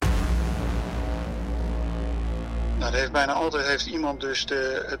Bijna altijd heeft iemand dus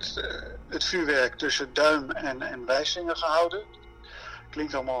het vuurwerk tussen duim en wijsvinger gehouden.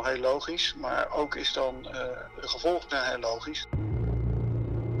 Klinkt allemaal heel logisch, maar ook is dan de gevolgen zijn heel logisch.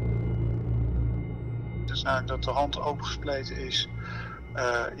 Dus namelijk dat de hand opengespleten is,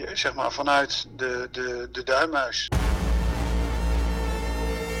 zeg maar vanuit de duimmuis.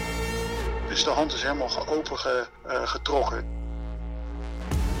 Dus de hand is helemaal getrokken.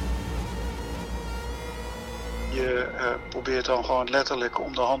 Je probeert dan gewoon letterlijk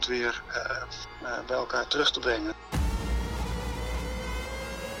om de hand weer bij elkaar terug te brengen.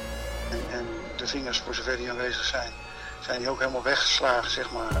 En de vingers, voor zover die aanwezig zijn die ook helemaal weggeslagen,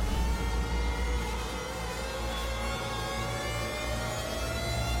 zeg maar.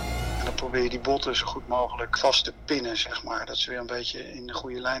 En dan probeer je die botten zo goed mogelijk vast te pinnen, zeg maar. Dat ze weer een beetje in de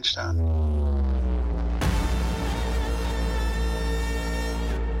goede lijn staan.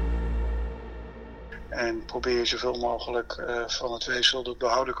 En probeer je zoveel mogelijk van het weefsel dat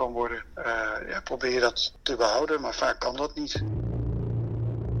behouden kan worden, probeer je dat te behouden, maar vaak kan dat niet.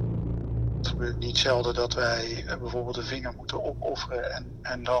 Het gebeurt niet zelden dat wij bijvoorbeeld een vinger moeten opofferen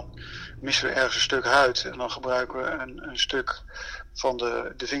en dan missen we ergens een stuk huid. En dan gebruiken we een stuk van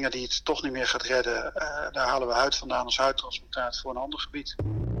de vinger die het toch niet meer gaat redden. Daar halen we huid vandaan als huidtransplantaat voor een ander gebied.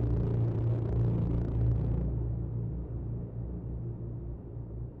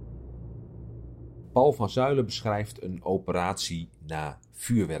 Paul van Zuijlen beschrijft een operatie na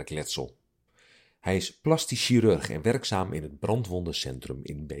vuurwerkletsel. Hij is plastisch chirurg en werkzaam in het brandwondencentrum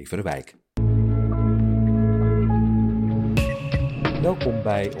in Beverwijk. Welkom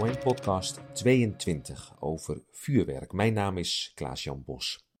bij OM Podcast 22 over vuurwerk. Mijn naam is Klaas-Jan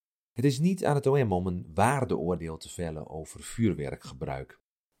Bos. Het is niet aan het OM om een waardeoordeel te vellen over vuurwerkgebruik.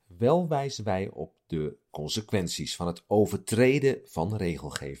 Wel wijzen wij op de consequenties van het overtreden van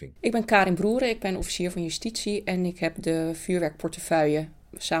regelgeving. Ik ben Karin Broere, ik ben officier van Justitie en ik heb de vuurwerkportefeuille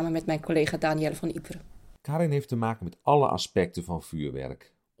samen met mijn collega Danielle van Ypres. Karin heeft te maken met alle aspecten van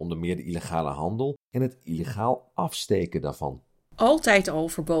vuurwerk, onder meer de illegale handel en het illegaal afsteken daarvan. Altijd al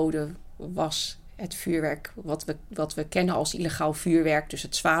verboden was het vuurwerk wat we kennen als illegaal vuurwerk, dus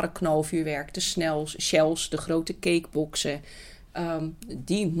het zware knalvuurwerk, de shells, de grote cakeboxen.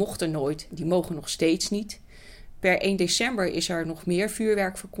 Die mochten nooit, die mogen nog steeds niet. Per 1 december is er nog meer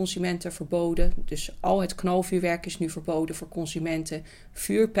vuurwerk voor consumenten verboden. Dus al het knalvuurwerk is nu verboden voor consumenten.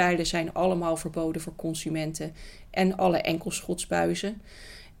 Vuurpijlen zijn allemaal verboden voor consumenten. En alle enkelschotsbuizen.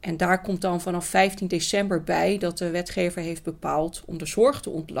 En daar komt dan vanaf 15 december bij dat de wetgever heeft bepaald om de zorg te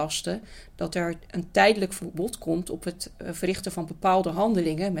ontlasten dat er een tijdelijk verbod komt op het verrichten van bepaalde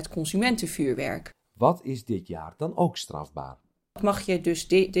handelingen met consumentenvuurwerk. Wat is dit jaar dan ook strafbaar? Mag je dus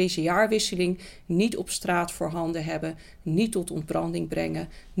deze jaarwisseling niet op straat voorhanden hebben, niet tot ontbranding brengen,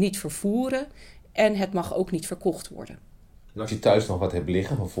 niet vervoeren en het mag ook niet verkocht worden. En als je thuis nog wat hebt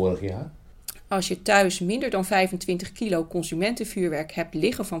liggen van vorig jaar? Als je thuis minder dan 25 kilo consumentenvuurwerk hebt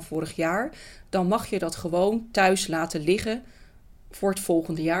liggen van vorig jaar, dan mag je dat gewoon thuis laten liggen voor het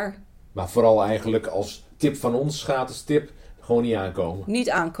volgende jaar. Maar vooral eigenlijk als tip van ons, gratis tip, gewoon niet aankomen. Niet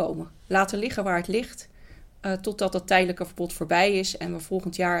aankomen. Laten liggen waar het ligt. Totdat dat tijdelijke verbod voorbij is en we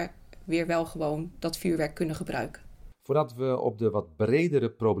volgend jaar weer wel gewoon dat vuurwerk kunnen gebruiken. Voordat we op de wat bredere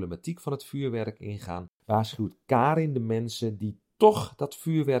problematiek van het vuurwerk ingaan, waarschuwt Karin de mensen die toch dat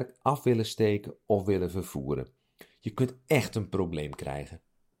vuurwerk af willen steken of willen vervoeren. Je kunt echt een probleem krijgen.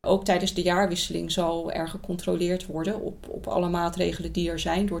 Ook tijdens de jaarwisseling zal er gecontroleerd worden op alle maatregelen die er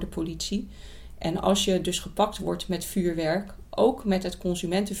zijn door de politie. En als je dus gepakt wordt met vuurwerk, ook met het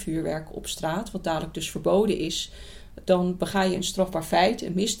consumentenvuurwerk op straat, wat dadelijk dus verboden is, dan bega je een strafbaar feit,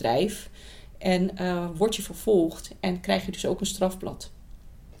 een misdrijf, en word je vervolgd en krijg je dus ook een strafblad.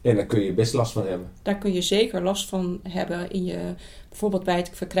 En daar kun je best last van hebben. Daar kun je zeker last van hebben bijvoorbeeld bij het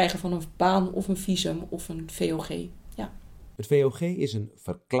verkrijgen van een baan of een visum of een VOG. Ja. Het VOG is een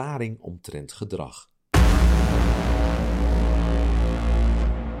verklaring omtrent gedrag.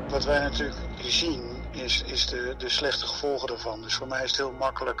 Wat wij natuurlijk zien is de slechte gevolgen daarvan. Dus voor mij is het heel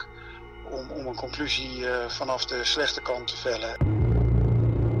makkelijk om een conclusie vanaf de slechte kant te vellen.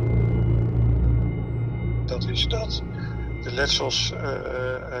 Dat is dat de letsels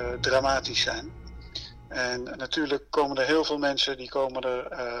dramatisch zijn. En natuurlijk komen er heel veel mensen die komen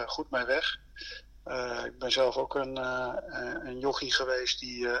er goed mee weg. Ik ben zelf ook een jochie geweest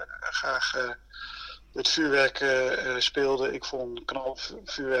die graag het vuurwerk speelde. Ik vond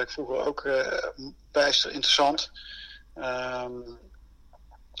knalvuurwerk vroeger ook bijster interessant.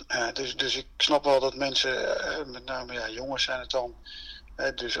 Dus ik snap wel dat mensen, met name jongens zijn het dan,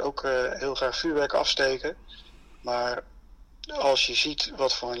 dus ook heel graag vuurwerk afsteken. Maar als je ziet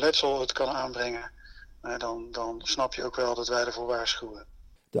wat voor een letsel het kan aanbrengen, dan snap je ook wel dat wij ervoor waarschuwen.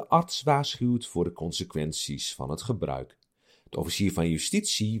 De arts waarschuwt voor de consequenties van het gebruik. De officier van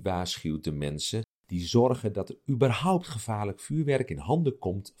Justitie waarschuwt de mensen die zorgen dat er überhaupt gevaarlijk vuurwerk in handen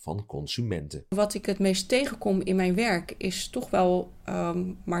komt van consumenten. Wat ik het meest tegenkom in mijn werk is toch wel,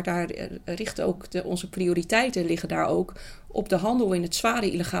 maar daar richten ook onze prioriteiten liggen daar ook op de handel in het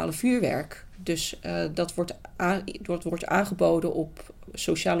zware illegale vuurwerk. Dus dat wordt aangeboden op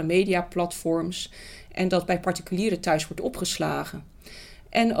sociale media platforms en dat bij particulieren thuis wordt opgeslagen.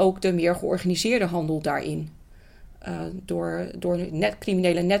 En ook de meer georganiseerde handel daarin. Door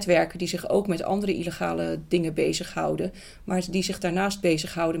criminele netwerken die zich ook met andere illegale dingen bezighouden, maar die zich daarnaast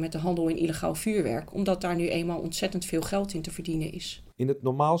bezighouden met de handel in illegaal vuurwerk, omdat daar nu eenmaal ontzettend veel geld in te verdienen is. In het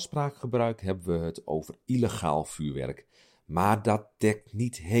normaal spraakgebruik hebben we het over illegaal vuurwerk, maar dat dekt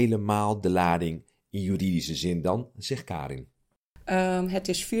niet helemaal de lading in juridische zin dan, zegt Karin. Het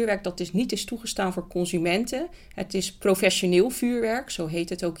is vuurwerk dat niet is toegestaan voor consumenten. Het is professioneel vuurwerk, zo heet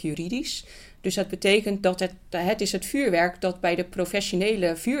het ook juridisch. Dus dat betekent dat het is het vuurwerk dat bij de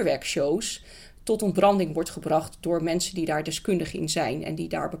professionele vuurwerkshows tot ontbranding wordt gebracht door mensen die daar deskundig in zijn en die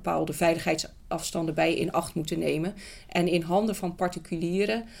daar bepaalde veiligheidsafstanden bij in acht moeten nemen. En in handen van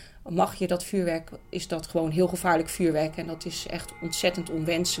particulieren mag je dat vuurwerk, is dat gewoon heel gevaarlijk vuurwerk en dat is echt ontzettend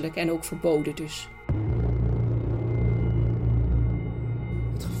onwenselijk en ook verboden dus.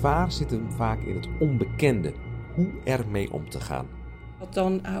 Het gevaar zit hem vaak in het onbekende, hoe ermee om te gaan.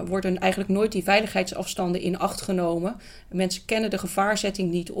 Dan worden eigenlijk nooit die veiligheidsafstanden in acht genomen. Mensen kennen de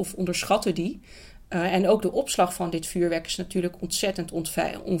gevaarzetting niet of onderschatten die. En ook de opslag van dit vuurwerk is natuurlijk ontzettend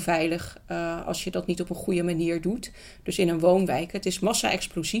onveilig als je dat niet op een goede manier doet. Dus in een woonwijk. Het is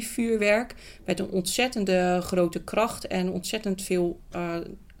massa-explosief vuurwerk met een ontzettende grote kracht en ontzettend veel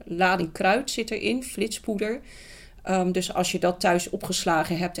lading kruid zit erin, flitspoeder. Dus als je dat thuis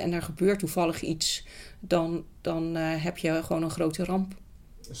opgeslagen hebt en er gebeurt toevallig iets, dan heb je gewoon een grote ramp.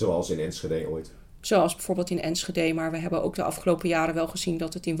 Zoals in Enschede ooit. Zoals bijvoorbeeld in Enschede, maar we hebben ook de afgelopen jaren wel gezien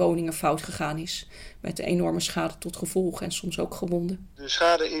dat het in woningen fout gegaan is. Met enorme schade tot gevolg en soms ook gewonden. De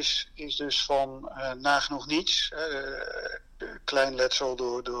schade is dus van nagenoeg niets. Klein letsel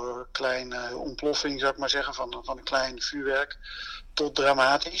door kleine ontploffing, zou ik maar zeggen, van een klein vuurwerk, tot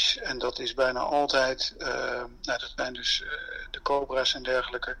dramatisch. En dat is bijna altijd, dat zijn dus de cobra's en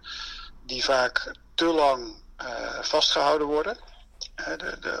dergelijke, die vaak te lang vastgehouden worden.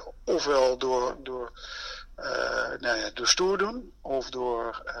 Ofwel door stoer doen, of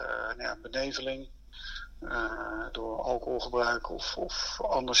door beneveling, door alcoholgebruik of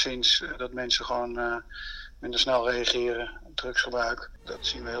anderszins dat mensen gewoon minder snel reageren, drugsgebruik. Dat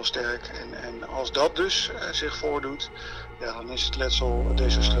zien we heel sterk. En als dat dus zich voordoet, dan is het letsel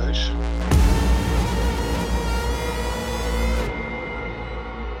desastreus.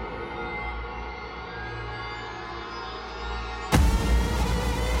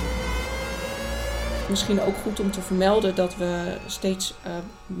 Misschien ook goed om te vermelden dat we steeds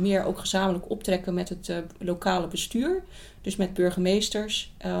meer ook gezamenlijk optrekken met het lokale bestuur. Dus met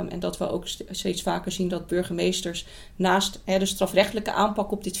burgemeesters. En dat we ook steeds vaker zien dat burgemeesters naast de strafrechtelijke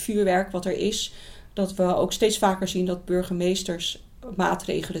aanpak op dit vuurwerk wat er is, dat we ook steeds vaker zien dat burgemeesters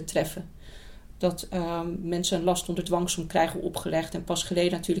maatregelen treffen. Dat mensen een last onder dwangsom krijgen opgelegd. En pas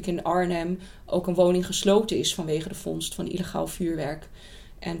geleden natuurlijk in Arnhem ook een woning gesloten is vanwege de vondst van illegaal vuurwerk.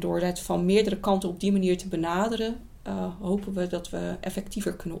 En door het van meerdere kanten op die manier te benaderen, hopen we dat we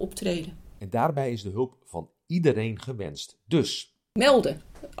effectiever kunnen optreden. En daarbij is de hulp van iedereen gewenst. Dus melden.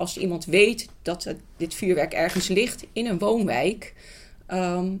 Als iemand weet dat dit vuurwerk ergens ligt in een woonwijk,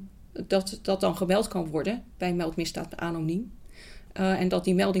 dat dan gemeld kan worden bij meldmisdaad anoniem. En dat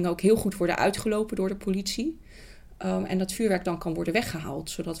die meldingen ook heel goed worden uitgelopen door de politie. En dat vuurwerk dan kan worden weggehaald,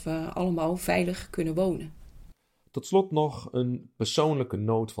 zodat we allemaal veilig kunnen wonen. Tot slot nog een persoonlijke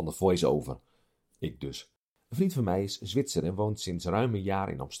noot van de voice-over. Ik dus. Een vriend van mij is Zwitser en woont sinds ruim een jaar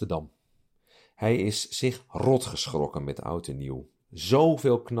in Amsterdam. Hij is zich rot geschrokken met oud en nieuw.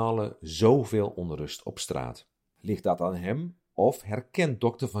 Zoveel knallen, zoveel onrust op straat. Ligt dat aan hem of herkent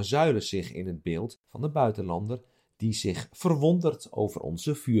dokter Van Zuijlen zich in het beeld van de buitenlander die zich verwondert over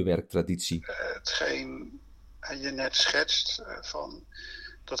onze vuurwerktraditie? Hetgeen je net schetst, van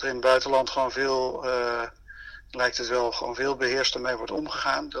dat er in het buitenland gewoon veel, lijkt het wel, gewoon veel beheerster mee wordt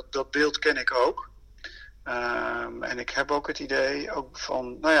omgegaan. Dat beeld ken ik ook. En ik heb ook het idee ook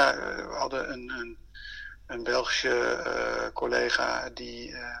van, we hadden een Belgische collega die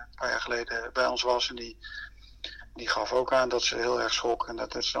een paar jaar geleden bij ons was en die gaf ook aan dat ze heel erg schrok. En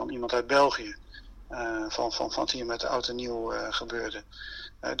dat is dan iemand uit België, van wat hier met oud en nieuw gebeurde.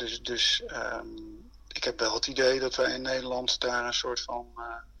 Dus ik heb wel het idee dat wij in Nederland daar een soort van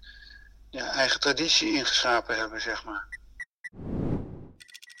eigen traditie ingeschapen hebben, zeg maar.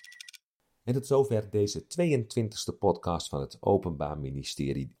 En tot zover deze 22e podcast van het Openbaar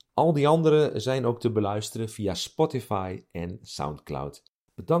Ministerie. Al die andere zijn ook te beluisteren via Spotify en Soundcloud.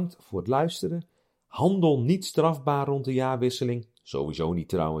 Bedankt voor het luisteren. Handel niet strafbaar rond de jaarwisseling. Sowieso niet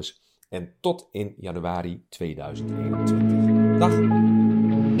trouwens. En tot in januari 2021. Dag!